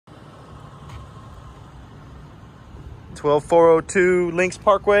12402 Links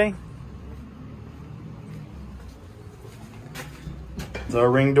Parkway. It's our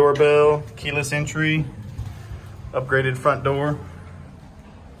Ring doorbell, keyless entry, upgraded front door.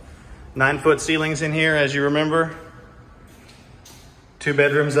 9-foot ceilings in here, as you remember. 2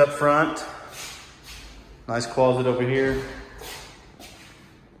 bedrooms up front. Nice closet over here.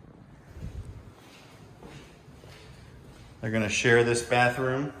 They're gonna share this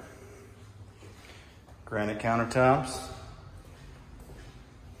bathroom. Granite countertops.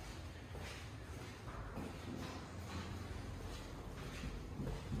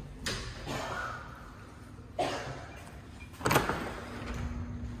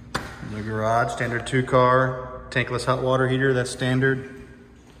 The garage, standard 2-car, tankless hot water heater, that's standard.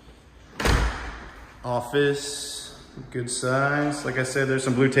 Office, good size. Like I said, there's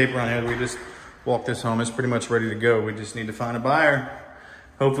some blue tape around here. We just walked this home. It's pretty much ready to go. We just need to find a buyer.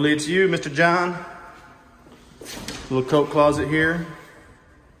 Hopefully it's you, Mr. John. Little coat closet here.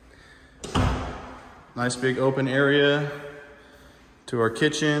 Nice big open area to our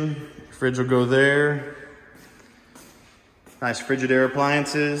kitchen. Fridge will go there. Nice Frigidaire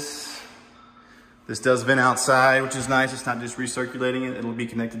appliances. This does vent outside, which is nice. It's not just recirculating it. It'll be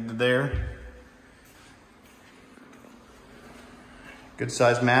connected to there. Good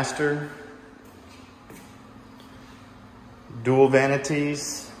size master. Dual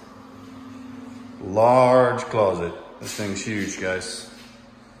vanities. Large closet. This thing's huge, guys.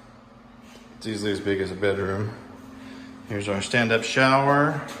 It's easily as big as a bedroom. Here's our stand-up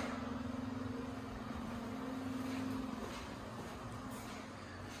shower.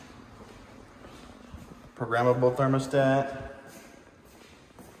 Programmable thermostat.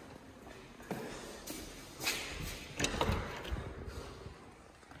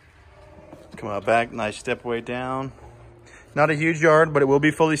 Come out back, nice stepway down. Not a huge yard, but it will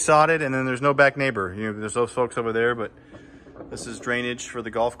be fully sodded, and then there's no back neighbor. You know, there's those folks over there, but this is drainage for the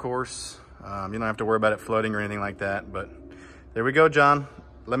golf course. You don't have to worry about it flooding or anything like that, but there we go, John.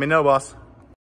 Let me know, boss.